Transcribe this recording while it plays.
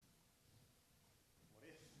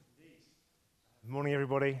Good morning,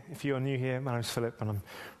 everybody. If you're new here, my name's Philip, and I'm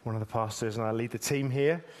one of the pastors, and I lead the team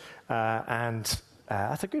here.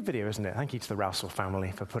 That's a good video, isn't it? Thank you to the Rousel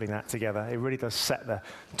family for putting that together. It really does set the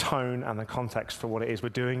tone and the context for what it is we're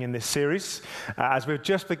doing in this series. As we're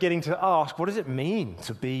just beginning to ask, what does it mean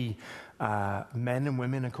to be men and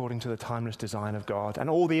women according to the timeless design of God, and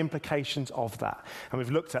all the implications of that. And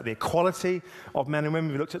we've looked at the equality of men and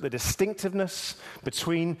women. We've looked at the distinctiveness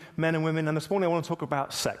between men and women. And this morning I want to talk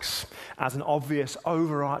about sex as an obvious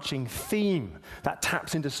overarching theme that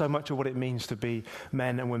taps into so much of what it means to be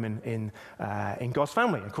men and women in God's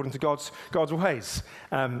family, according to God's ways.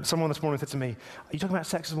 Someone this morning said to me, "Are you talking about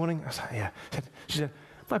sex this morning?" I said, "Yeah." She said,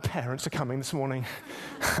 "My parents are coming this morning."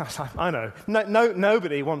 I was like, I know.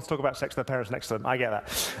 Nobody wants to talk about sex with their parents next to them. I get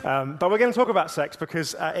that. But we're going to talk about sex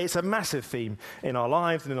because it's a massive theme in our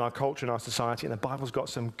lives and in our culture and our society, and the Bible's got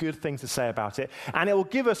some good things to say about it. And it will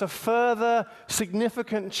give us a further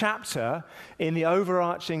significant chapter in the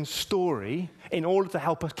overarching story in order to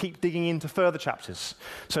help us keep digging into further chapters.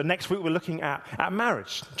 So next week we're looking at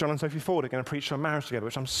marriage. John and Sophie Ford are going to preach on marriage together,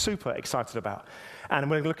 which I'm super excited about. And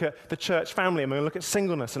we're going to look at the church family, and we're going to look at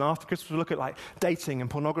singleness, and after Christmas we'll look at like dating and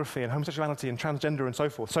pornography and homosexuality and transgender and so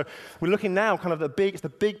forth. So we're looking now kind of the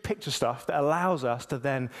big picture stuff that allows us to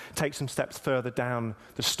then take some steps further down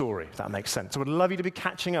the story, if that makes sense. So I'd love you to be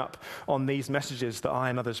catching up on these messages that I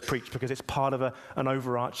and others preach, because it's part of an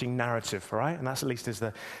overarching narrative, all right? And that's at least is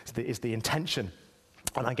the intention.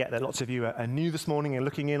 And I get that lots of you are new this morning and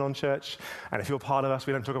looking in on church. And if you're part of us,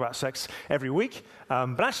 we don't talk about sex every week.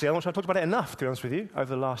 But actually, I'm not sure I've talked about it enough, to be honest with you,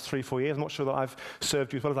 over the last 3-4 years. I'm not sure that I've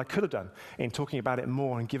served you as well as I could have done in talking about it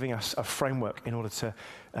more and giving us a framework in order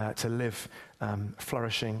to live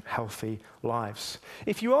flourishing, healthy lives.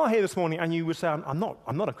 If you are here this morning and you would say, I'm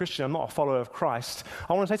not a Christian, I'm not a follower of Christ,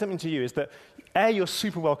 I want to say something to you is that, you're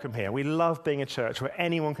super welcome here. We love being a church where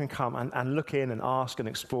anyone can come and look in and ask and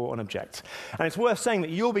explore and object. And it's worth saying that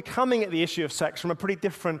you'll be coming at the issue of sex from a pretty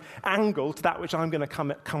different angle to that which I'm going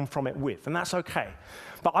to come from it with, and that's okay.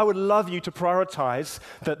 But I would love you to prioritize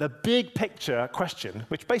the big picture question,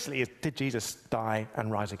 which basically is, did Jesus die and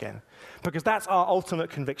rise again? Because that's our ultimate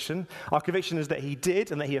conviction. Our conviction is that he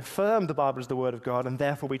did, and that he affirmed the Bible as the Word of God, and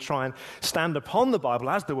therefore we try and stand upon the Bible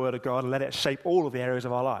as the Word of God and let it shape all of the areas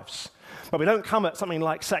of our lives. But we don't come at something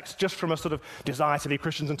like sex just from a sort of desire to be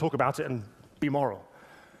Christians and talk about it and be moral.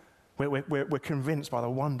 We're convinced by the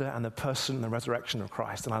wonder and the person and the resurrection of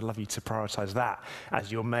Christ, and I'd love you to prioritize that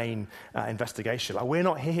as your main investigation. Like, we're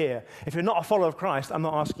not here, if you're not a follower of Christ, I'm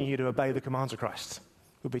not asking you to obey the commands of Christ.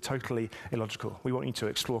 It would be totally illogical. We want you to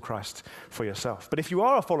explore Christ for yourself. But if you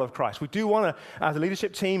are a follower of Christ, we do want to, as a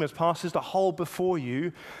leadership team, as pastors, to hold before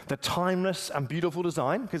you the timeless and beautiful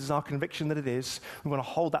design, because it's our conviction that it is. We want to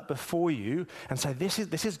hold that before you and say, this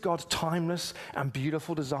is God's timeless and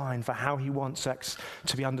beautiful design for how he wants sex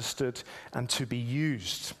to be understood and to be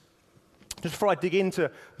used. Just before I dig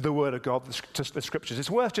into the Word of God, the Scriptures,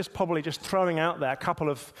 it's worth probably throwing out there a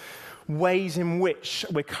couple of ways in which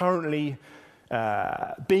we're currently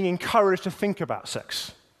being encouraged to think about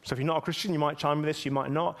sex. So if you're not a Christian, you might chime with this, you might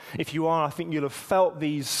not. If you are, I think you'll have felt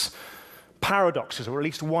these paradoxes, or at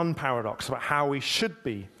least one paradox about how we should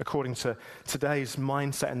be, according to today's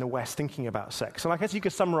mindset in the West, thinking about sex. And I guess you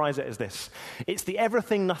could summarize it as this. It's the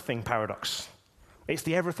everything-nothing paradox. It's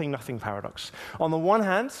the everything-nothing paradox. On the one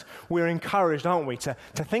hand, we're encouraged, aren't we, to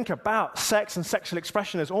think about sex and sexual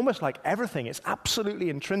expression as almost like everything. It's absolutely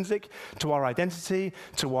intrinsic to our identity,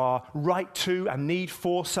 to our right to and need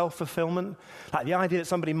for self-fulfillment. Like the idea that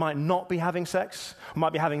somebody might not be having sex, or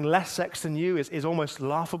might be having less sex than you is almost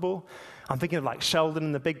laughable. I'm thinking of like Sheldon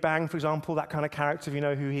in The Big Bang, for example, that kind of character, if you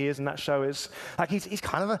know who he is in that show is. Like he's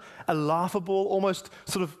kind of a laughable, almost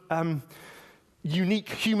sort of unique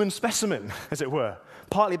human specimen, as it were,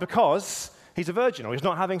 partly because he's a virgin or he's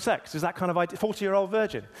not having sex. Is that kind of 40-year-old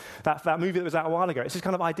virgin? That movie that was out a while ago. It's this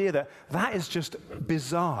kind of idea that is just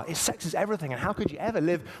bizarre. Sex is everything, and how could you ever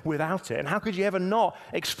live without it? And how could you ever not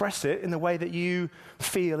express it in the way that you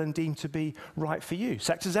feel and deem to be right for you?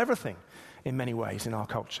 Sex is everything in many ways in our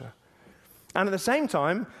culture. And at the same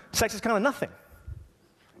time, sex is kind of nothing.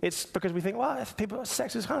 It's because we think, well,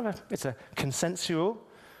 sex is kind of it's a consensual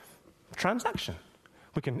transaction.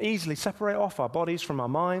 We can easily separate off our bodies from our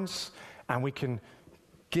minds, and we can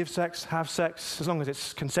give sex, have sex, as long as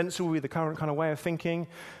it's consensual with the current kind of way of thinking,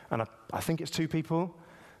 and I think it's two people,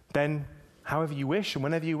 then however you wish, and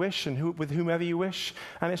whenever you wish, and with whomever you wish,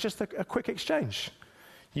 and it's just a quick exchange.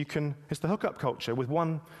 It's the hookup culture. With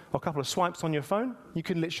one or a couple of swipes on your phone, you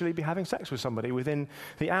can literally be having sex with somebody within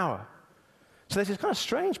the hour. So there's this kind of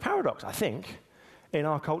strange paradox, I think, in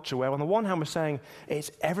our culture where on the one hand we're saying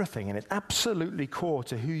it's everything and it's absolutely core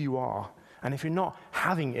to who you are And if you're not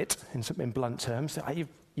having it, in blunt terms,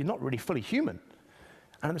 you're not really fully human.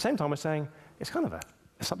 And at the same time, we're saying it's kind of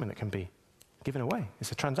something that can be given away.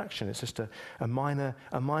 It's a transaction. It's just a minor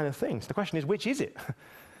thing. So the question is, which is it?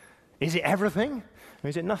 Is it everything, or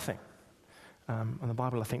is it nothing? And the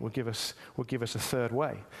Bible, I think, will give us a third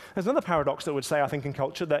way. There's another paradox that would say, I think, in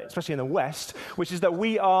culture, that especially in the West, which is that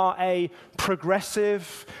we are a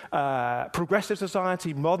progressive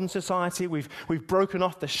society, modern society. We've broken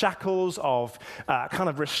off the shackles of kind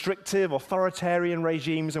of restrictive, authoritarian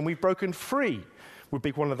regimes, and we've broken free. Would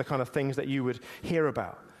be one of the kind of things that you would hear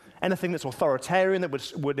about. Anything that's authoritarian, that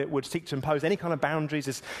would seek to impose any kind of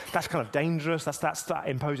boundaries, that's kind of dangerous. That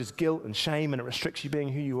imposes guilt and shame, and it restricts you being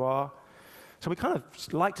who you are. So we kind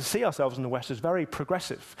of like to see ourselves in the West as very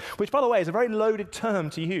progressive, which, by the way, is a very loaded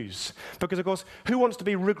term to use, because, of course, who wants to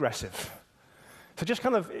be regressive? So just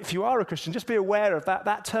kind of, if you are a Christian, just be aware of that.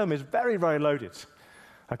 That term is very, very loaded.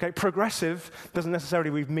 Okay, progressive doesn't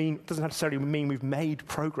necessarily mean we've made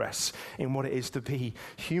progress in what it is to be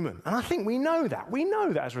human. And I think we know that. We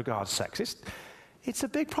know that as regards sex. It's a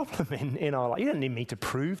big problem in our life. You don't need me to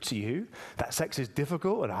prove to you that sex is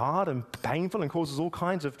difficult and hard and painful and causes all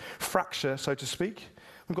kinds of fracture, so to speak.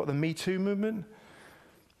 We've got the Me Too movement.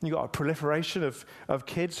 You've got a proliferation of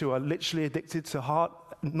kids who are literally addicted to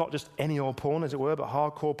not just any old porn, as it were, but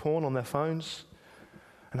hardcore porn on their phones,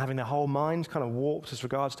 and having their whole minds kind of warped as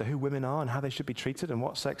regards to who women are and how they should be treated and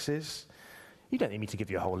what sex is. You don't need me to give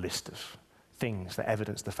you a whole list of things that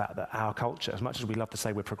evidence the fact that our culture, as much as we love to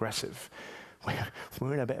say we're progressive,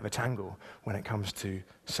 we're in a bit of a tangle when it comes to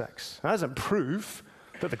sex. That doesn't prove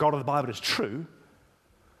that the God of the Bible is true,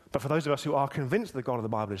 but for those of us who are convinced that the God of the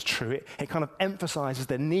Bible is true, it kind of emphasizes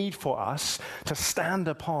the need for us to stand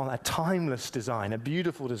upon a timeless design, a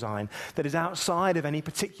beautiful design that is outside of any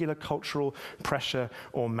particular cultural pressure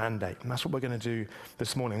or mandate. And that's what we're going to do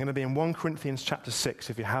this morning. I'm going to be in 1 Corinthians chapter 6,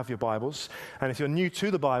 if you have your Bibles. And if you're new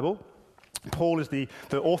to the Bible, Paul is the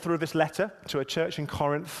author of this letter to a church in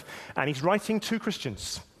Corinth, and he's writing to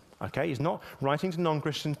Christians. Okay, he's not writing to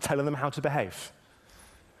non-Christians, telling them how to behave.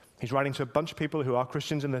 He's writing to a bunch of people who are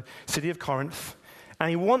Christians in the city of Corinth, and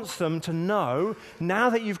he wants them to know, now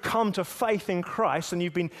that you've come to faith in Christ and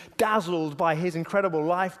you've been dazzled by his incredible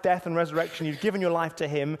life, death, and resurrection, you've given your life to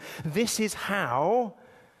him, this is how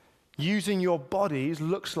using your bodies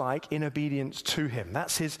looks like in obedience to him.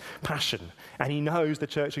 That's his passion. And he knows the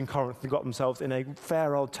church in Corinth have got themselves in a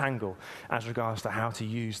fair old tangle as regards to how to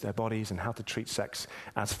use their bodies and how to treat sex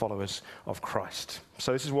as followers of Christ.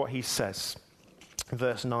 So this is what he says,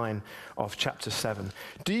 verse 9 of chapter 7.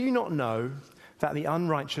 Do you not know that the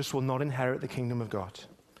unrighteous will not inherit the kingdom of God?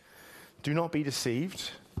 Do not be deceived.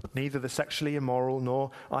 Neither the sexually immoral, nor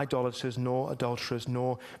idolaters, nor adulterers,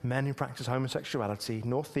 nor men who practice homosexuality,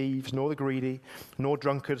 nor thieves, nor the greedy, nor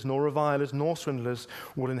drunkards, nor revilers, nor swindlers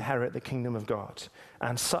will inherit the kingdom of God.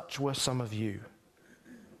 And such were some of you.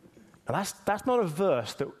 Now that's not a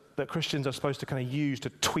verse that Christians are supposed to kind of use to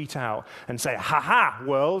tweet out and say, ha-ha,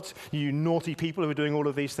 world, you naughty people who are doing all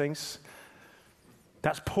of these things.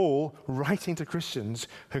 That's Paul writing to Christians,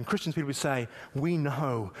 whom Christians people would say, we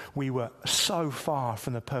know we were so far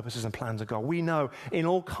from the purposes and plans of God. We know in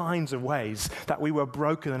all kinds of ways that we were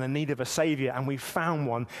broken and in need of a Savior, and we found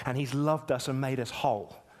one, and he's loved us and made us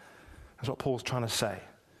whole. That's what Paul's trying to say.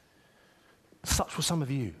 Such were some of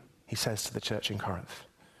you, he says to the church in Corinth.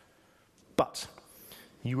 But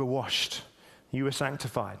you were washed, you were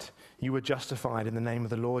sanctified, you were justified in the name of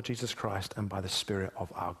the Lord Jesus Christ and by the Spirit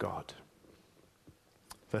of our God.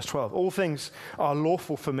 Verse 12, all things are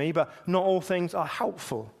lawful for me, but not all things are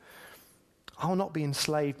helpful. I will not be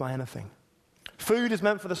enslaved by anything. Food is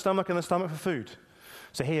meant for the stomach and the stomach for food.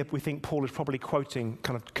 So here we think Paul is probably quoting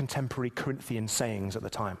kind of contemporary Corinthian sayings at the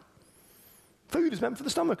time. Food is meant for the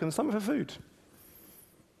stomach and the stomach for food.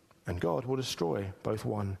 And God will destroy both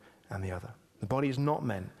one and the other. The body is not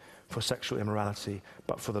meant for sexual immorality,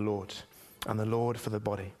 but for the Lord, and the Lord for the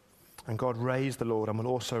body. And God raised the Lord and will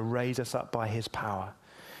also raise us up by his power.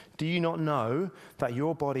 Do you not know that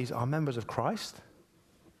your bodies are members of Christ?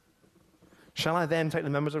 Shall I then take the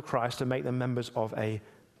members of Christ and make them members of a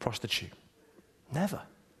prostitute? Never.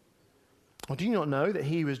 Or do you not know that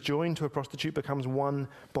he who is joined to a prostitute becomes one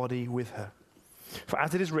body with her? For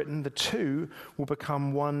as it is written, the two will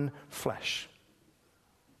become one flesh.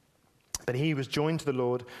 But he who is joined to the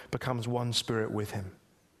Lord becomes one spirit with him.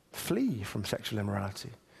 Flee from sexual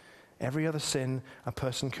immorality. Every other sin a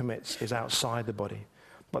person commits is outside the body,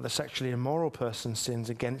 but the sexually immoral person sins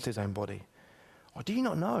against his own body. Or do you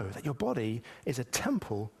not know that your body is a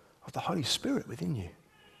temple of the Holy Spirit within you,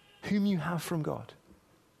 whom you have from God?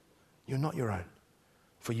 You're not your own,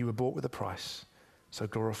 for you were bought with a price. So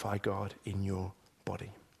glorify God in your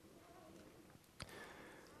body.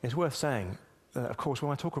 It's worth saying, of course,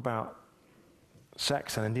 when I talk about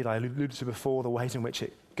sex, and indeed I alluded to before the ways in which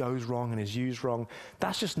it goes wrong and is used wrong,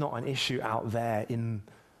 that's just not an issue out there in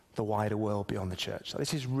the wider world beyond the church. So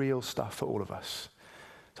this is real stuff for all of us.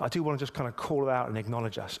 So I do want to just kind of call it out and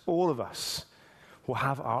acknowledge us. All of us will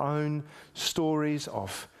have our own stories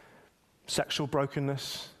of sexual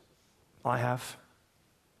brokenness. I have.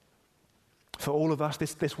 For all of us,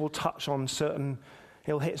 this will touch on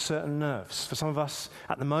it'll hit certain nerves. For some of us,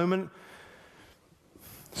 at the moment,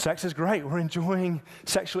 sex is great. We're enjoying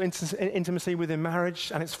sexual intimacy within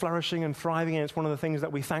marriage, and it's flourishing and thriving, and it's one of the things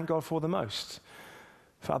that we thank God for the most.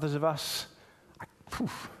 For others of us,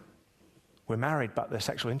 we're married, but the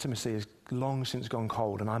sexual intimacy is long since gone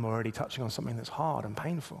cold, and I'm already touching on something that's hard and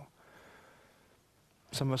painful.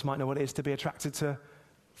 Some of us might know what it is to be attracted to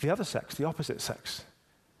the other sex, the opposite sex,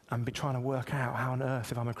 and be trying to work out how on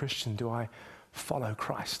earth, if I'm a Christian, do I follow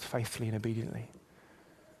Christ faithfully and obediently?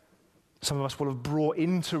 Some of us will have brought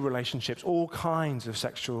into relationships all kinds of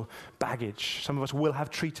sexual baggage. Some of us will have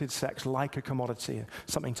treated sex like a commodity,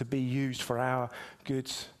 something to be used for our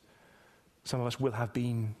goods. Some of us will have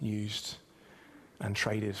been used and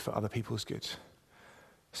traded for other people's goods.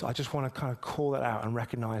 So I just want to kind of call that out and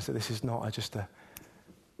recognize that this is not just a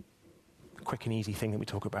quick and easy thing that we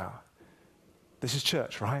talk about. This is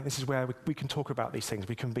church, right? This is where we can talk about these things.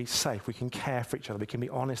 We can be safe. We can care for each other. We can be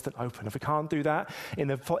honest and open. If we can't do that in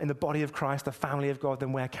the body of Christ, the family of God,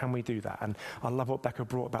 then where can we do that? And I love what Becca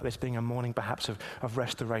brought about this being a morning perhaps of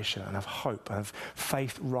restoration and of hope and of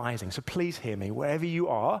faith rising. So please hear me. Wherever you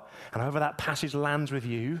are, and however that passage lands with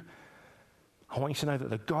you, I want you to know that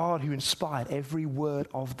the God who inspired every word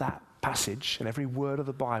of that passage and every word of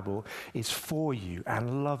the Bible is for you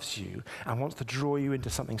and loves you and wants to draw you into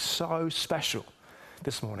something so special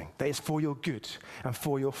this morning that is for your good and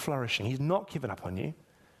for your flourishing. He's not given up on you.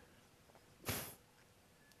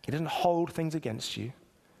 He doesn't hold things against you.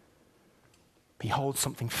 He holds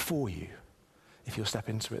something for you if you'll step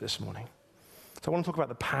into it this morning. So I want to talk about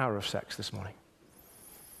the power of sex this morning.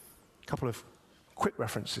 A couple of quick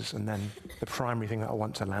references, and then the primary thing that I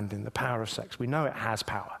want to land in, the power of sex. We know it has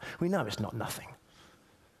power. We know it's not nothing.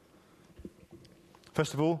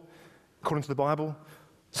 First of all, according to the Bible,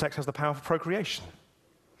 sex has the power for procreation.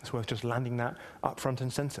 It's worth just landing that up front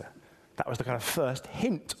and center. That was the kind of first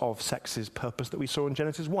hint of sex's purpose that we saw in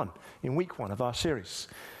Genesis 1, in week 1 of our series.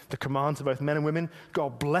 The command to both men and women,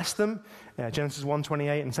 God blessed them, Genesis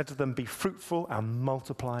 1:28, and said to them, be fruitful and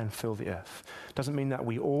multiply and fill the earth. Doesn't mean that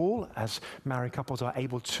we all, as married couples, are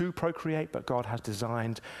able to procreate, but God has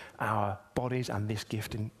designed our bodies and this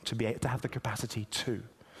gift to be able to have the capacity to.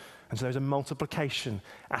 And so there's a multiplication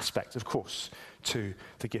aspect, of course, to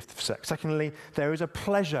the gift of sex. Secondly, there is a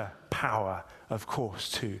pleasure power, of course,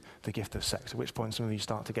 to the gift of sex, at which point some of you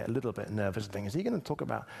start to get a little bit nervous and think, is he going to talk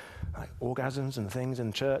about orgasms and things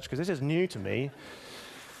in church? Because this is new to me.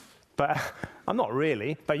 But I'm not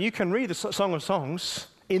really. But you can read the Song of Songs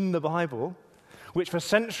in the Bible, which for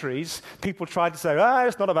centuries people tried to say,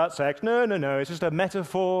 it's not about sex. No, it's just a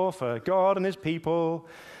metaphor for God and his people.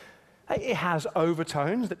 It has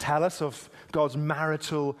overtones that tell us of God's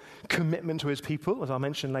marital commitment to his people, as I'll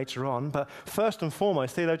mention later on. But first and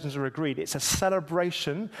foremost, theologians are agreed, it's a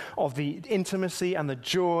celebration of the intimacy and the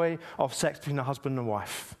joy of sex between a husband and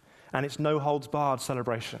wife. And it's no holds barred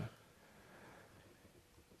celebration.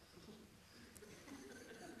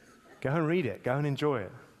 Go and read it. Go and enjoy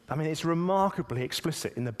it. I mean, it's remarkably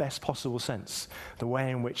explicit in the best possible sense, the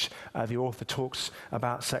way in which the author talks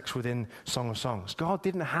about sex within Song of Songs. God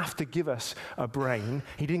didn't have to give us a brain.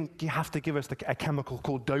 He didn't have to give us a chemical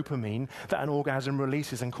called dopamine that an orgasm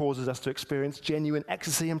releases and causes us to experience genuine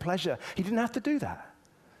ecstasy and pleasure. He didn't have to do that.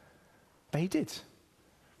 But he did.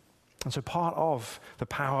 And so part of the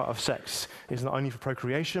power of sex is not only for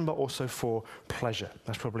procreation, but also for pleasure.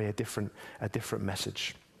 That's probably a different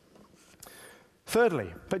message.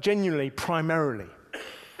 Thirdly, but genuinely, primarily,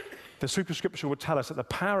 the superscripture would tell us that the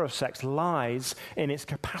power of sex lies in its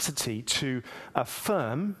capacity to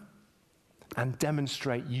affirm and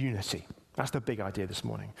demonstrate unity. That's the big idea this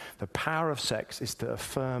morning. The power of sex is to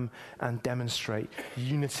affirm and demonstrate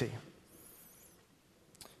unity.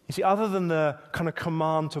 You see, other than the kind of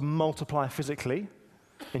command to multiply physically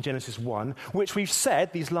in Genesis 1, which we've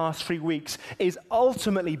said these last 3 weeks is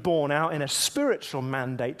ultimately borne out in a spiritual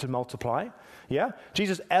mandate to multiply. Yeah?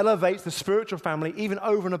 Jesus elevates the spiritual family even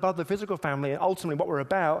over and above the physical family, and ultimately what we're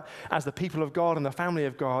about as the people of God and the family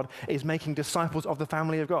of God is making disciples of the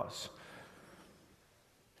family of God.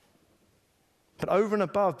 But over and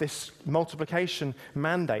above this multiplication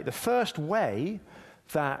mandate, the first way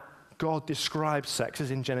that God describes sex is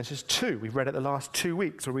in Genesis 2. We've read it the last 2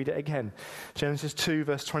 weeks. We'll read it again. Genesis 2,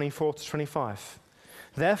 verse 24 to 25.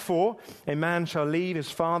 Therefore, a man shall leave his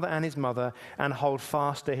father and his mother and hold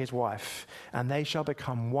fast to his wife, and they shall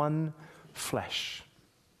become one flesh.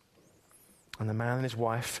 And the man and his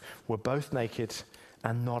wife were both naked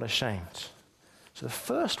and not ashamed. So the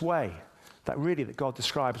first way that God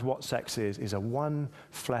describes what sex is a one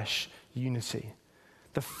flesh unity.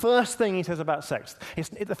 The first thing he says about sex,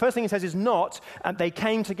 the first thing he says is not, they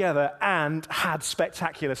came together and had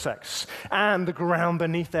spectacular sex, and the ground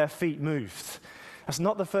beneath their feet moved. That's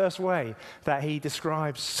not the first way that he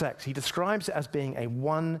describes sex. He describes it as being a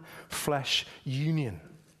one flesh union.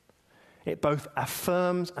 It both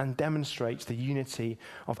affirms and demonstrates the unity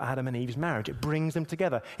of Adam and Eve's marriage. It brings them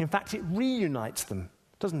together. In fact, it reunites them,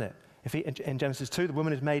 doesn't it? In Genesis 2, the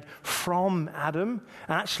woman is made from Adam.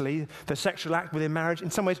 Actually, the sexual act within marriage in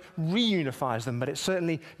some ways reunifies them, but it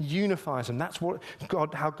certainly unifies them. That's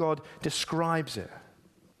how God describes it.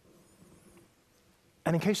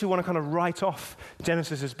 And in case you want to kind of write off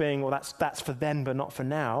Genesis as being, well, that's for then but not for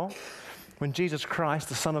now, when Jesus Christ,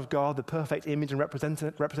 the Son of God, the perfect image and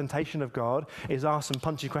representation of God, is asked some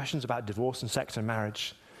punchy questions about divorce and sex and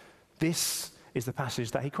marriage, this is the passage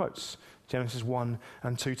that he quotes, Genesis 1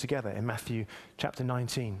 and 2 together in Matthew chapter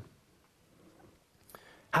 19.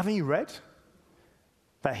 Haven't you read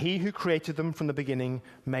that he who created them from the beginning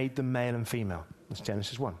made them male and female? That's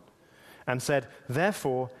Genesis 1. And said,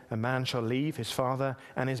 therefore, a man shall leave his father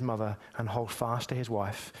and his mother and hold fast to his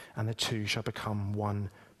wife, and the two shall become one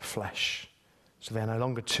flesh. So they are no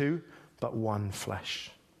longer two, but one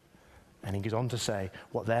flesh. And he goes on to say,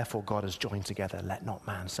 what therefore God has joined together, let not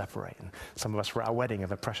man separate. And some of us were at a wedding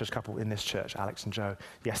of a precious couple in this church, Alex and Joe,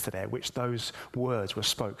 yesterday, at which those words were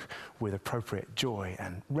spoke with appropriate joy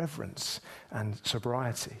and reverence and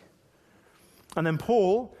sobriety. And then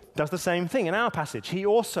Paul does the same thing in our passage. He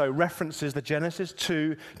also references the Genesis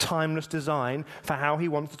 2 timeless design for how he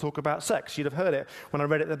wants to talk about sex. You'd have heard it when I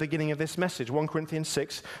read it at the beginning of this message. 1 Corinthians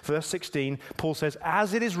 6, verse 16, Paul says,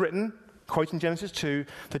 as it is written, quoting Genesis 2,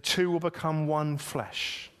 the two will become one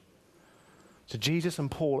flesh. So Jesus and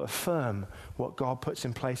Paul affirm what God puts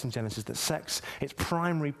in place in Genesis, that sex, its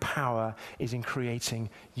primary power is in creating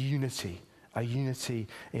unity, a unity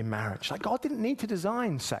in marriage. Like God didn't need to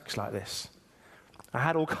design sex like this. I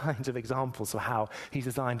had all kinds of examples of how he's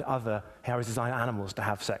designed animals to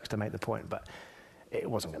have sex to make the point, but it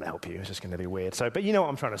wasn't going to help you. It's just going to be weird. But you know what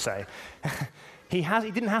I'm trying to say. He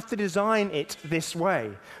didn't have to design it this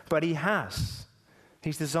way, but he has.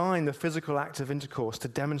 He's designed the physical act of intercourse to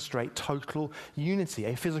demonstrate total unity,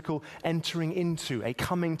 a physical entering into, a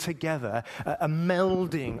coming together, a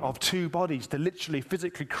melding of two bodies to literally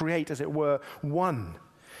physically create, as it were, one.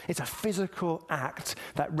 It's a physical act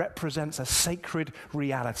that represents a sacred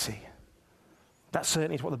reality. That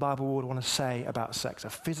certainly is what the Bible would want to say about sex, a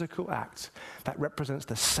physical act that represents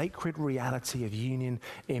the sacred reality of union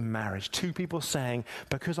in marriage. Two people saying,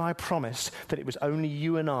 because I promised that it was only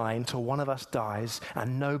you and I until one of us dies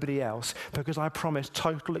and nobody else, because I promised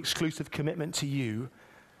total exclusive commitment to you,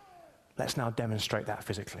 let's now demonstrate that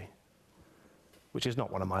physically. Which is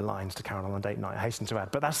not one of my lines to Carol on date night, I hasten to add,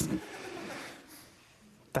 but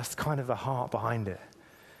that's kind of the heart behind it.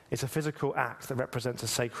 It's a physical act that represents a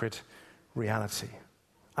sacred reality.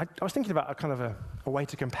 I was thinking about a way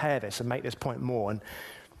to compare this and make this point more, and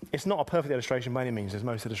it's not a perfect illustration by any means, as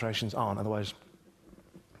most illustrations aren't, otherwise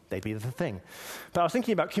they'd be the thing. But I was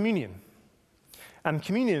thinking about communion. And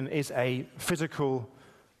communion is a physical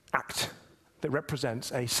act that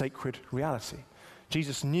represents a sacred reality.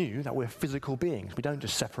 Jesus knew that we're physical beings. We don't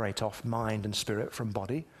just separate off mind and spirit from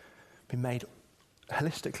body. We're made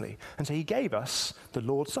holistically. And so he gave us the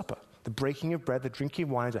Lord's Supper. The breaking of bread, the drinking of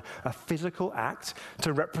wine is a physical act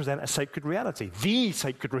to represent a sacred reality. The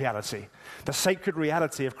sacred reality. The sacred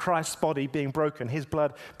reality of Christ's body being broken, his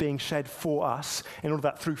blood being shed for us, in order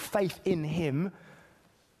that through faith in him,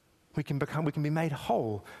 we can be made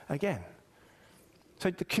whole again. So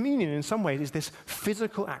the communion in some ways is this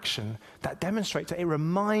physical action that demonstrates, it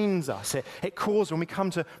reminds us, it causes when we come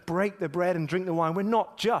to break the bread and drink the wine, we're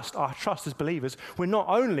not just, our trust as believers, we're not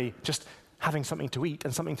only just having something to eat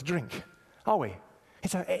and something to drink, are we?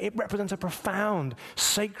 It represents a profound,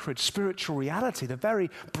 sacred, spiritual reality, the very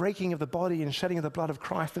breaking of the body and shedding of the blood of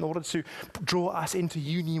Christ in order to draw us into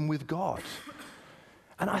union with God.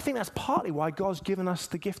 And I think that's partly why God's given us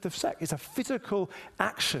the gift of sex. It's a physical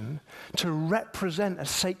action to represent a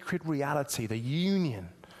sacred reality, the union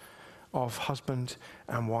of husband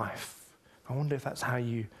and wife. I wonder if that's how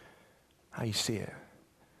you see it,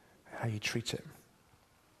 how you treat it.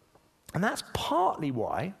 And that's partly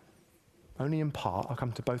why, only in part. I'll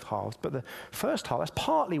come to both halves. But the first half, that's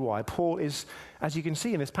partly why Paul is, as you can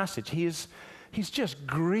see in this passage, he's just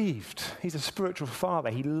grieved. He's a spiritual father.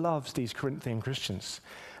 He loves these Corinthian Christians.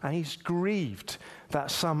 And he's grieved that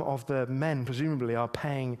some of the men, presumably, are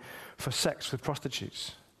paying for sex with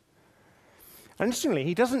prostitutes. And interestingly,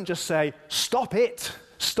 he doesn't just say, stop it,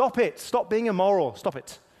 stop being immoral, stop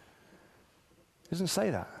it. He doesn't say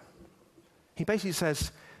that. He basically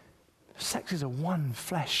says, sex is a one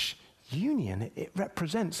flesh union. It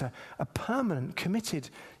represents a permanent, committed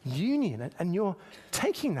union. And you're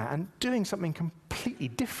taking that and doing something completely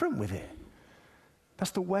different with it.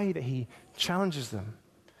 That's the way that he challenges them.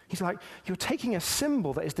 He's like, you're taking a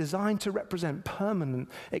symbol that is designed to represent permanent,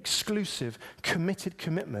 exclusive, committed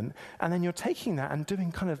commitment, and then you're taking that and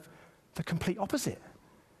doing kind of the complete opposite.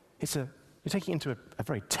 You're taking it into a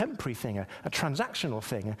very temporary thing, a transactional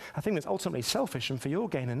thing, a thing that's ultimately selfish and for your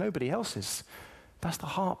gain and nobody else's. That's the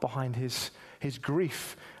heart behind his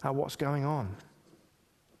grief at what's going on.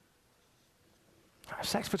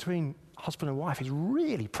 Sex between husband and wife is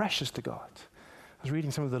really precious to God. I was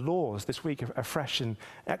reading some of the laws this week afresh in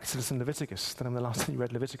Exodus and Leviticus. I don't know when the last time you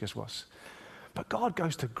read Leviticus was. But God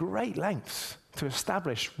goes to great lengths to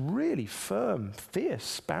establish really firm,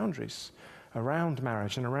 fierce boundaries around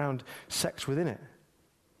marriage and around sex within it.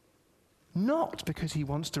 Not because he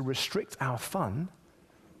wants to restrict our fun,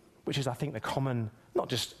 which is, I think, the common, not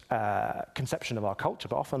just conception of our culture,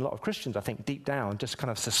 but often a lot of Christians, I think, deep down, just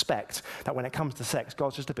kind of suspect that when it comes to sex,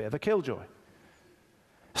 God's just a bit of a killjoy.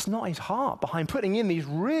 It's not his heart behind putting in these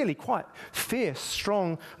really quite fierce,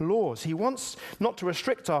 strong laws. He wants not to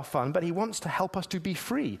restrict our fun, but he wants to help us to be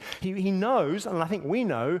free. He knows, and I think we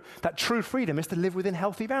know, that true freedom is to live within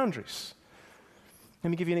healthy boundaries. Let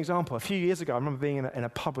me give you an example. A few years ago, I remember being in a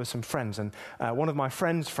pub with some friends, and one of my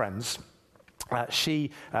friend's friends,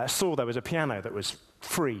 she saw there was a piano that was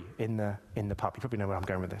free in the pub. You probably know where I'm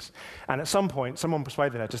going with this. And at some point, someone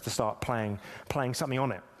persuaded her just to start playing something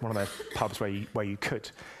on it, one of those pubs where you could.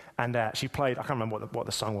 And she played, I can't remember what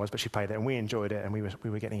the song was, but she played it, and we enjoyed it, and we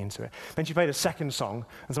were getting into it. Then she played a second song,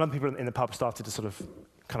 and some other people in the pub started to sort of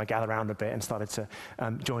kind of gather around a bit and started to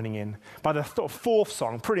joining in. By the fourth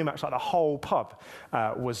song, pretty much like the whole pub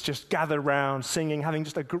was just gathered around, singing, having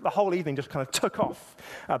just the whole evening just kind of took off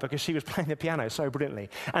because she was playing the piano so brilliantly.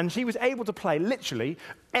 And she was able to play literally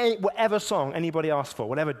whatever song anybody asked for,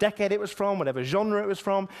 whatever decade it was from, whatever genre it was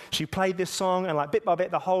from. She played this song, and like bit by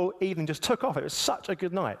bit, the whole evening just took off. It was such a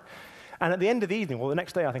good night. And at the end of the evening, well, the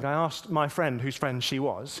next day, I think I asked my friend, whose friend she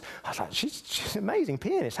was, I was like, she's an amazing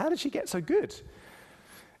pianist. How did she get so good?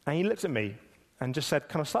 And he looked at me and just said,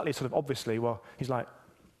 kind of slightly sort of obviously, well, he's like,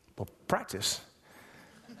 well, practice.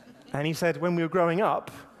 And he said, when we were growing up,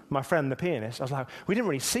 my friend, the pianist, I was like, we didn't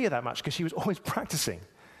really see her that much because she was always practicing.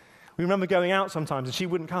 We remember going out sometimes and she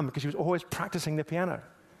wouldn't come because she was always practicing the piano.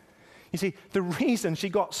 You see, the reason she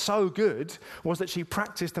got so good was that she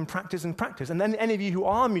practiced and practiced and practiced. And then any of you who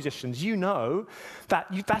are musicians, you know that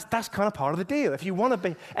that's kind of part of the deal. If you want to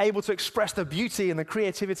be able to express the beauty and the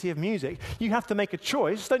creativity of music, you have to make a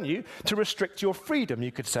choice, don't you, to restrict your freedom,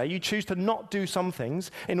 you could say. You choose to not do some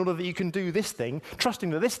things in order that you can do this thing, trusting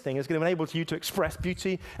that this thing is going to enable you to express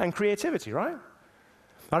beauty and creativity, right?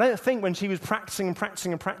 I don't think when she was practicing and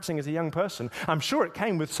practicing and practicing as a young person, I'm sure it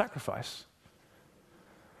came with sacrifice.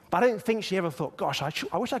 But I don't think she ever thought, gosh,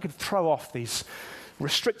 I wish I could throw off these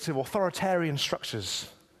restrictive, authoritarian structures.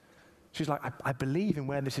 She's like, I believe in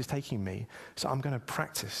where this is taking me, so I'm going to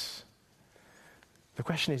practice. The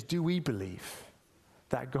question is, do we believe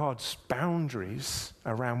that God's boundaries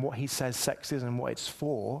around what he says sex is and what it's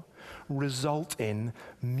for result in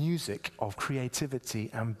music of creativity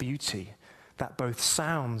and beauty that both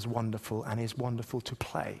sounds wonderful and is wonderful to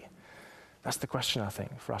play? That's the question, I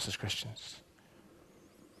think, for us as Christians.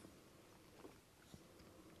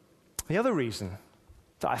 The other reason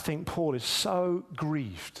that I think Paul is so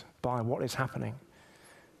grieved by what is happening,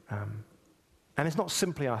 and it's not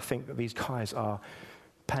simply, I think, that these guys are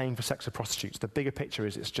paying for sex with prostitutes. The bigger picture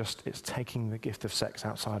is it's taking the gift of sex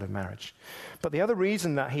outside of marriage. But the other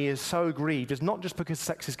reason that he is so grieved is not just because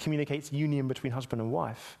sex communicates union between husband and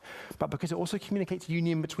wife, but because it also communicates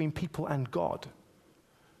union between people and God.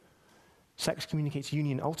 Sex communicates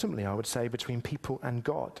union, ultimately, I would say, between people and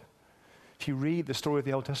God. If you read the story of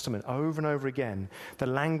the Old Testament over and over again, the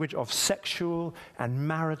language of sexual and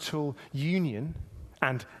marital union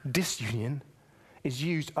and disunion is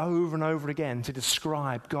used over and over again to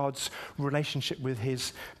describe God's relationship with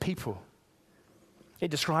his people. It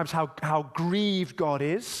describes how grieved God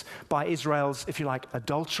is by Israel's, if you like,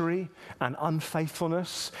 adultery and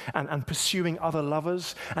unfaithfulness and pursuing other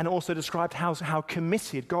lovers, and also described how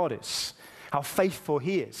committed God is. how faithful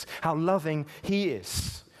he is, how loving he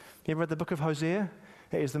is. You ever read the book of Hosea?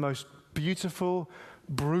 It is the most beautiful,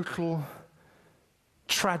 brutal,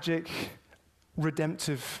 tragic,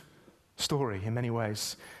 redemptive story in many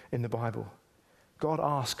ways in the Bible. God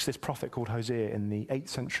asks this prophet called Hosea in the 8th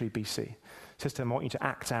century BC, says to him, I want you to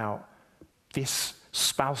act out this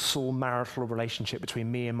spousal marital relationship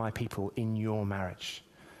between me and my people in your marriage.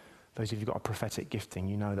 Those of you who've got a prophetic gifting,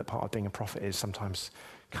 you know that part of being a prophet is sometimes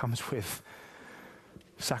comes with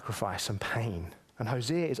sacrifice and pain. And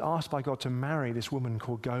Hosea is asked by God to marry this woman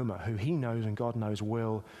called Gomer, who he knows and God knows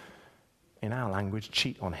will, in our language,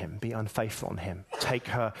 cheat on him, be unfaithful on him, take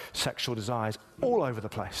her sexual desires all over the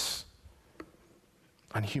place,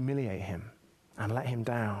 and humiliate him, and let him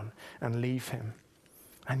down, and leave him.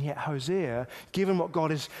 And yet Hosea, given what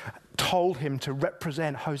God has told him to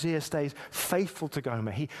represent, Hosea stays faithful to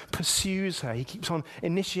Gomer. He pursues her. He keeps on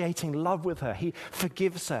initiating love with her. He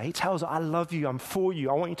forgives her. He tells her, I love you, I'm for you,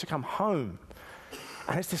 I want you to come home.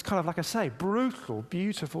 And it's this kind of, like I say, brutal,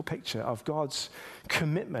 beautiful picture of God's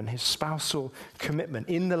commitment, his spousal commitment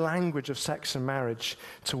in the language of sex and marriage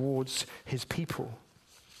towards his people.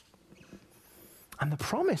 And the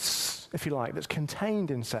promise, if you like, that's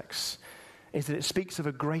contained in sex is that it speaks of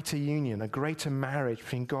a greater union, a greater marriage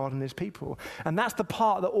between God and his people. And that's the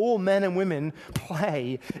part that all men and women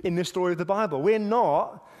play in the story of the Bible. We're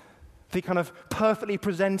not the kind of perfectly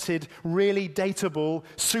presented, really dateable,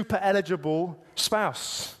 super eligible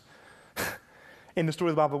spouse in the story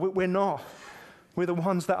of the Bible. We're not. We're the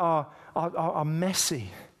ones that are messy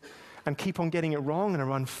and keep on getting it wrong and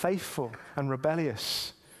are unfaithful and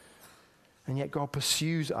rebellious. And yet God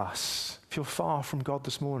pursues us. If you're far from God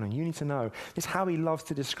this morning, you need to know this is how he loves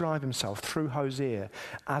to describe himself through Hosea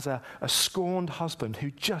as a scorned husband who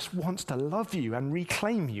just wants to love you and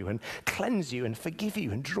reclaim you and cleanse you and forgive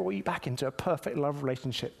you and draw you back into a perfect love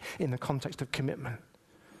relationship in the context of commitment.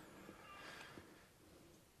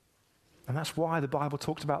 And that's why the Bible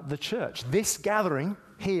talks about the church. This gathering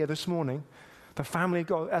here this morning, the family of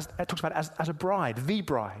God, it talks about it as a bride, the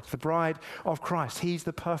bride of Christ. He's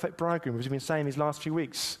the perfect bridegroom, as we've been saying these last few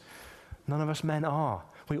weeks. None of us men are.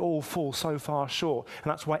 We all fall so far short.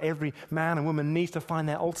 And that's why every man and woman needs to find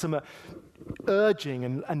their ultimate urging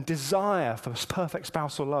and desire for perfect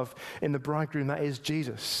spousal love in the bridegroom that is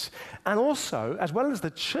Jesus. And also, as well as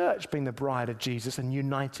the church being the bride of Jesus and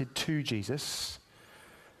united to Jesus,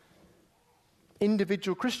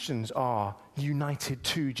 individual Christians are united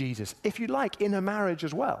to Jesus, if you like, in a marriage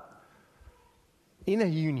as well, in a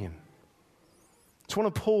union. It's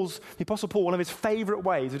the Apostle Paul, one of his favorite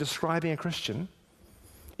ways of describing a Christian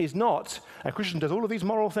is not, a Christian does all of these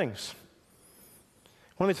moral things.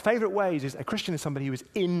 One of his favorite ways is a Christian is somebody who is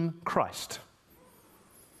in Christ.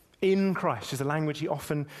 In Christ is the language he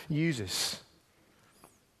often uses.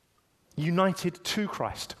 United to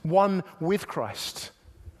Christ, one with Christ.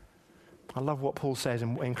 I love what Paul says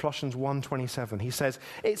in Colossians 1:27. He says,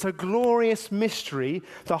 it's a glorious mystery,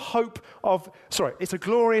 it's a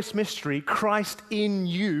glorious mystery, Christ in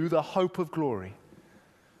you, the hope of glory.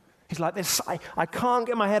 He's like, I can't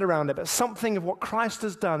get my head around it, but something of what Christ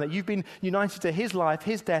has done, that you've been united to his life,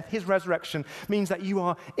 his death, his resurrection, means that you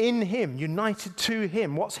are in him, united to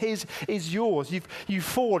him. What's his is yours.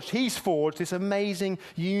 He's forged this amazing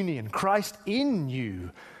union. Christ in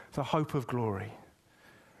you, the hope of glory.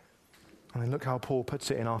 And then look how Paul puts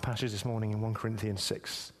it in our passage this morning in 1 Corinthians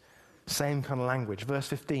 6. Same kind of language. Verse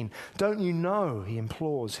 15. Don't you know, he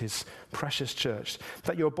implores his precious church,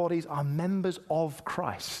 that your bodies are members of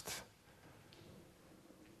Christ?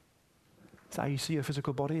 Is that how you see your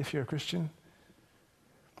physical body if you're a Christian?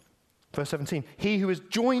 Verse 17. He who is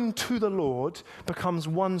joined to the Lord becomes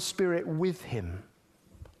one spirit with him.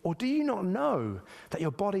 Or do you not know that your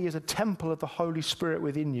body is a temple of the Holy Spirit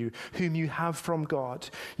within you, whom you have from God?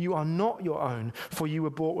 You are not your own, for you were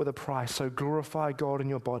bought with a price, so glorify God in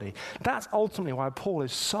your body. That's ultimately why Paul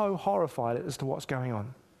is so horrified as to what's going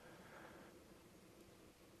on.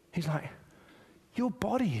 He's like, your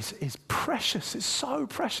body is precious, it's so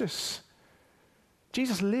precious.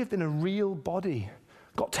 Jesus lived in a real body.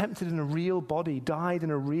 Got tempted in a real body, died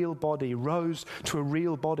in a real body, rose to a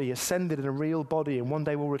real body, ascended in a real body, and one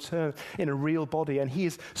day will return in a real body. And he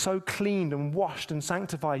has so cleaned and washed and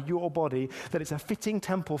sanctified your body that it's a fitting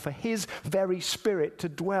temple for his very spirit to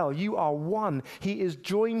dwell. You are one. He is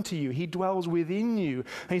joined to you. He dwells within you.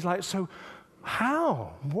 And he's like, so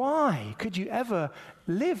how? Why could you ever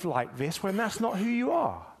live like this when that's not who you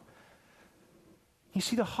are? You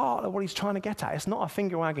see the heart of what he's trying to get at. It's not a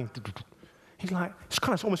finger wagging. He's like, he's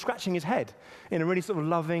kind of almost scratching his head in a really sort of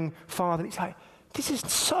loving father. He's like, this is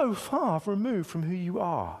so far removed from who you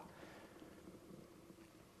are.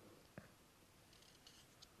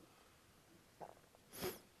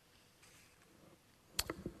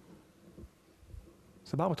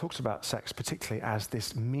 So the Bible talks about sex particularly as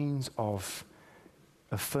this means of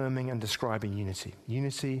affirming and describing unity.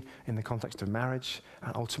 Unity in the context of marriage,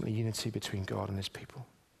 and ultimately unity between God and his people.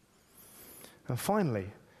 And finally,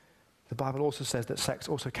 the Bible also says that sex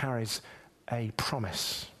also carries a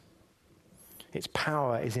promise. Its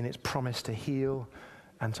power is in its promise to heal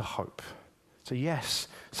and to hope. So yes,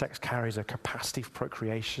 sex carries a capacity for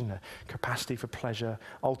procreation, a capacity for pleasure,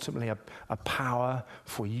 ultimately a power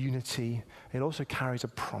for unity. It also carries a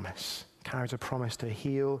promise to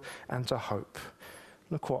heal and to hope.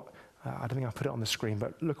 Look what, I don't think I put it on the screen,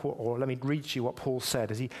 but look what, or let me read to you what Paul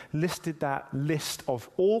said as he listed that list of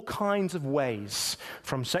all kinds of ways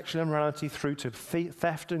from sexual immorality through to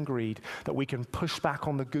theft and greed that we can push back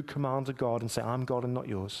on the good commands of God and say, I'm God and not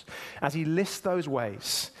yours. As he lists those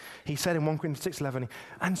ways, he said in 1 Corinthians 6:11,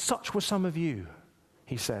 and such were some of you,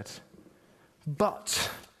 he said, but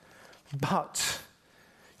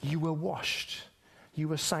you were washed. You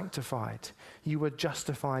were sanctified. You were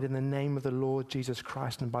justified in the name of the Lord Jesus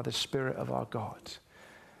Christ and by the Spirit of our God.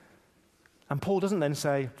 And Paul doesn't then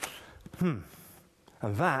say, and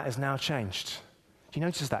that is now changed. Do you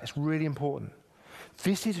notice that? It's really important.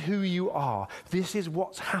 This is who you are. This is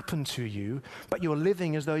what's happened to you, but you're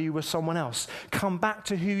living as though you were someone else. Come back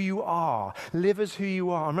to who you are. Live as who you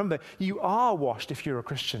are. Remember, you are washed if you're a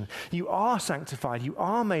Christian. You are sanctified. You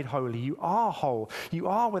are made holy. You are whole. You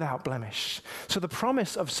are without blemish. So the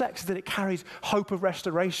promise of sex is that it carries hope of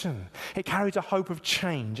restoration. It carries a hope of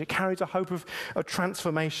change. It carries a hope of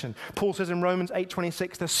transformation. Paul says in Romans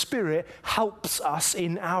 8:26, the Spirit helps us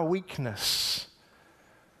in our weakness.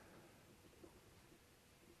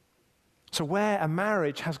 So where a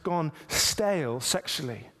marriage has gone stale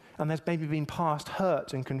sexually, and there's maybe been past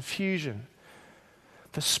hurt and confusion,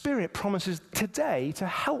 the Spirit promises today to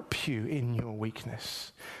help you in your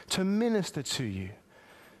weakness, to minister to you,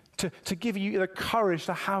 to give you the courage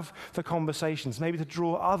to have the conversations, maybe to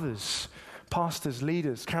draw others, pastors,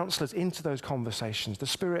 leaders, counselors into those conversations. The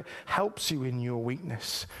Spirit helps you in your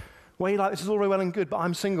weakness. Where you're like, this is all very well and good, but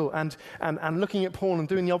I'm single, and looking at porn and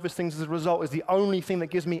doing the obvious things as a result is the only thing that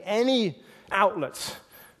gives me any outlet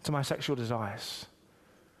to my sexual desires.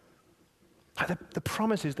 The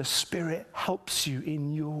promise is the Spirit helps you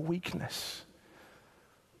in your weakness.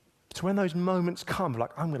 So when those moments come, like,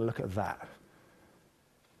 I'm going to look at that,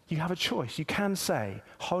 you have a choice. You can say,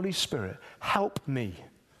 Holy Spirit, help me.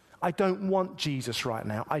 I don't want Jesus right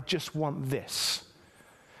now. I just want this.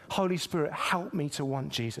 Holy Spirit, help me to want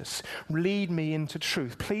Jesus. Lead me into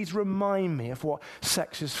truth. Please remind me of what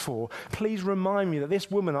sex is for. Please remind me that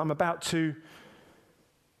this woman I'm about to,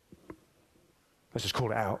 let's just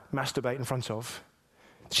call it out, masturbate in front of,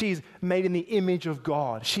 she's made in the image of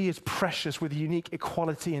God. She is precious with unique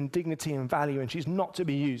equality and dignity and value, and she's not to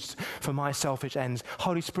be used for my selfish ends.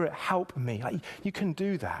 Holy Spirit, help me. Like, you can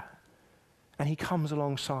do that. And he comes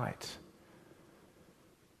alongside.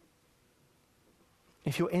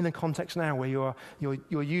 If you're in a context now where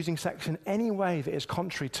you're using sex in any way that is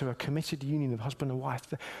contrary to a committed union of husband and wife,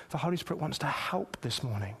 the Holy Spirit wants to help this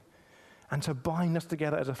morning and to bind us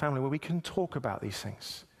together as a family where we can talk about these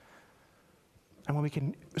things and where we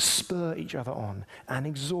can spur each other on and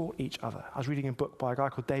exhort each other. I was reading a book by a guy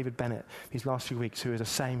called David Bennett these last few weeks, who is a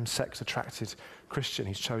same-sex attracted Christian.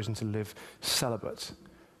 He's chosen to live celibate.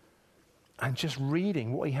 And just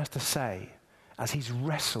reading what he has to say as he's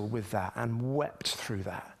wrestled with that and wept through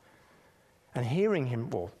that. And hearing him,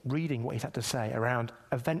 or reading what he's had to say around,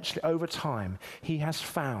 eventually, over time, he has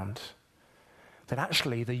found that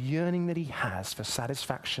actually the yearning that he has for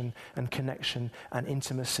satisfaction and connection and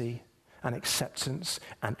intimacy and acceptance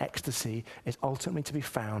and ecstasy is ultimately to be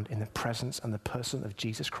found in the presence and the person of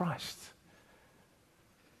Jesus Christ.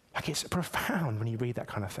 Like, it's profound when you read that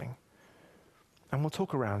kind of thing. And we'll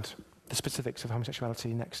talk around the specifics of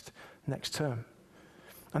homosexuality next term.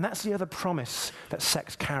 And that's the other promise that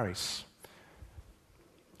sex carries,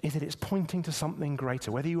 is that it's pointing to something greater,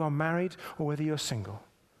 whether you are married or whether you're single.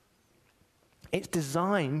 It's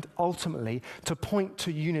designed ultimately to point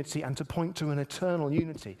to unity and to point to an eternal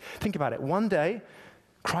unity. Think about it. One day,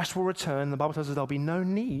 Christ will return. The Bible tells us there'll be no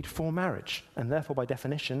need for marriage, and therefore, by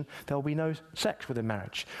definition, there'll be no sex within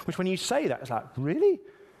marriage. Which, when you say that, it's like, really?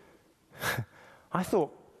 I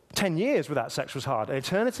thought 10 years without sex was hard. An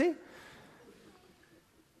eternity?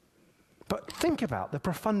 But think about the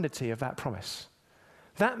profundity of that promise.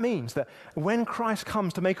 That means that when Christ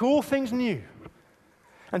comes to make all things new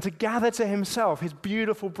and to gather to himself his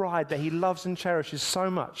beautiful bride that he loves and cherishes so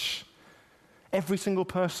much, Every single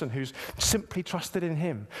person who's simply trusted in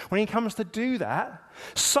him. When he comes to do that,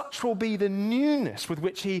 such will be the newness with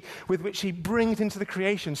which he brings into the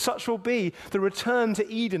creation. Such will be the return to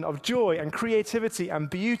Eden of joy and creativity and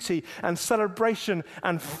beauty and celebration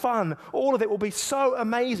and fun. All of it will be so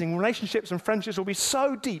amazing. Relationships and friendships will be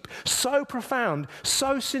so deep, so profound,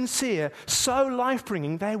 so sincere, so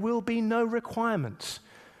life-bringing. There will be no requirements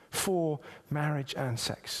for marriage and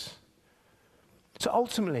sex. So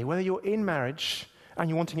ultimately, whether you're in marriage and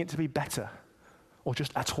you're wanting it to be better, or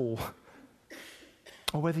just at all,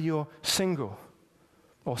 or whether you're single,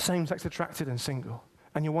 or same-sex attracted and single,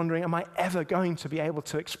 and you're wondering, am I ever going to be able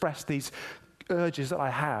to express these urges that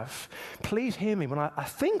I have? Please hear me. When I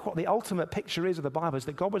think what the ultimate picture is of the Bible is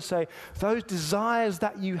that God would say, those desires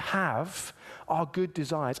that you have are good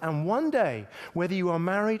desires. And one day, whether you are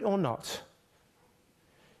married or not,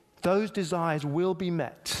 those desires will be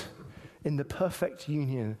met in the perfect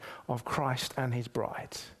union of Christ and his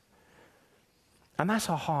bride. And that's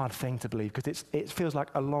a hard thing to believe because it feels like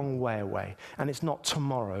a long way away. And it's not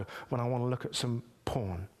tomorrow when I want to look at some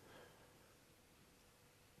porn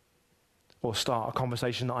or start a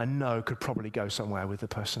conversation that I know could probably go somewhere with the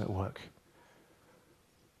person at work.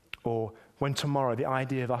 Or when tomorrow the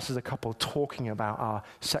idea of us as a couple talking about our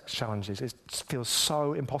sex challenges, it feels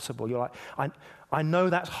so impossible. You're like, I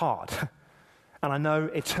know that's hard. And I know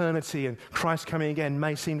eternity and Christ coming again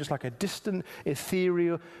may seem just like a distant,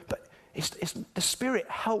 ethereal, but the Spirit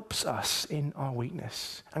helps us in our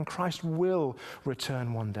weakness. And Christ will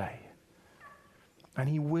return one day. And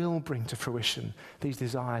he will bring to fruition these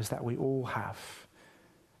desires that we all have.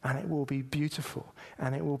 And it will be beautiful,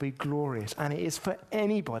 and it will be glorious. And it is for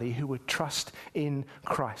anybody who would trust in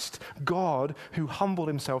Christ. God, who humbled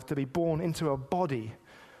himself to be born into a body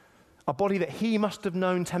that he must have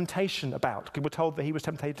known temptation about. We're told that he was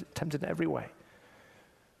tempted in every way.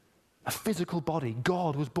 A physical body.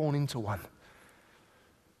 God was born into one.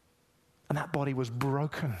 And that body was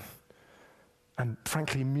broken and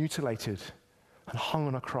frankly mutilated and hung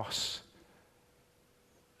on a cross.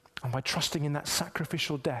 And by trusting in that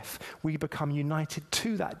sacrificial death, we become united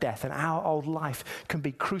to that death, and our old life can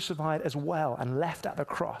be crucified as well and left at the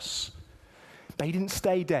cross. But he didn't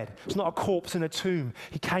stay dead. It's not a corpse in a tomb.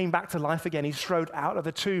 He came back to life again. He strode out of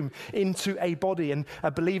the tomb into a body, and a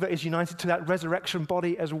believer is united to that resurrection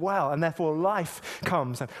body as well. And therefore life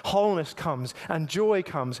comes, and wholeness comes, and joy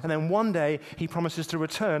comes. And then one day he promises to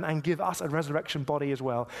return and give us a resurrection body as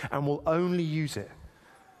well, and we'll only use it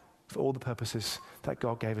for all the purposes that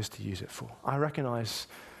God gave us to use it for. I recognize,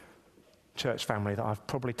 church family, that I've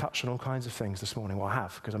probably touched on all kinds of things this morning. Well, I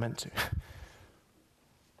have, because I meant to.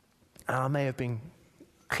 And I may have been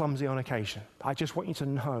clumsy on occasion. I just want you to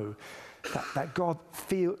know that God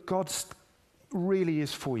really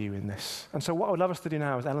is for you in this. And so what I would love us to do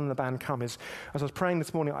now as Ellen and the band come is, as I was praying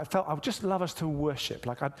this morning, I would just love us to worship.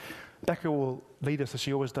 Becca will lead us as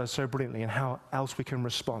she always does so brilliantly in how else we can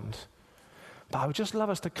respond. But I would just love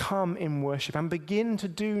us to come in worship and begin to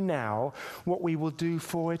do now what we will do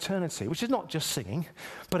for eternity, which is not just singing,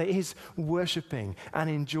 but it is worshiping and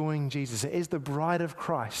enjoying Jesus. It is the bride of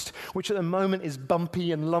Christ, which at the moment is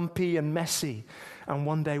bumpy and lumpy and messy, and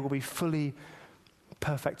one day will be fully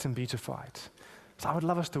perfect and beautified. So I would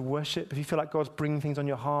love us to worship. If you feel like God's bringing things on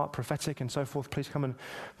your heart, prophetic and so forth, please come and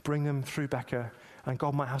bring them through Becca, and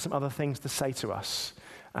God might have some other things to say to us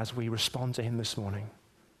as we respond to him this morning.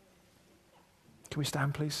 Can we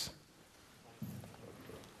stand, please?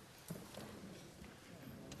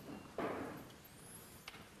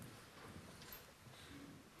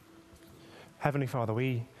 Heavenly Father,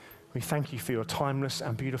 we thank you for your timeless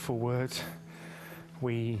and beautiful word.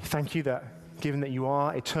 We thank you that, given that you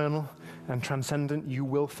are eternal and transcendent, you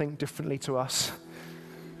will think differently to us.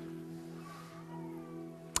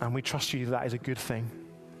 And we trust you that is a good thing.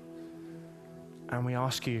 And I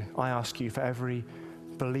ask you for every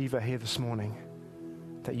believer here this morning,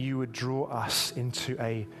 that you would draw us into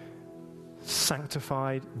a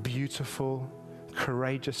sanctified, beautiful,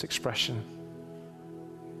 courageous expression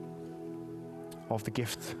of the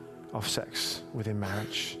gift of sex within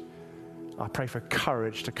marriage. I pray for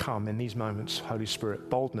courage to come in these moments, Holy Spirit,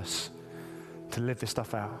 boldness to live this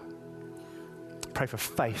stuff out. Pray for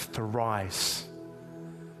faith to rise,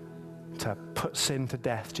 to put sin to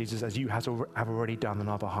death, Jesus, as you have already done on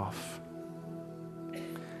our behalf.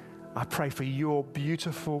 I pray for your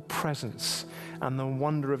beautiful presence and the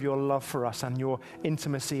wonder of your love for us and your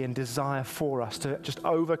intimacy and desire for us to just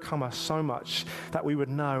overcome us so much that we would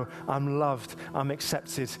know I'm loved, I'm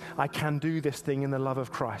accepted, I can do this thing in the love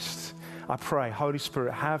of Christ. I pray, Holy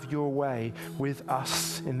Spirit, have your way with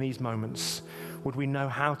us in these moments. Would we know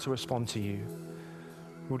how to respond to you?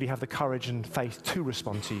 would we have the courage and faith to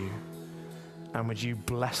respond to you? And would you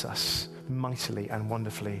bless us mightily and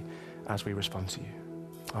wonderfully as we respond to you?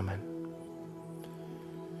 Amen.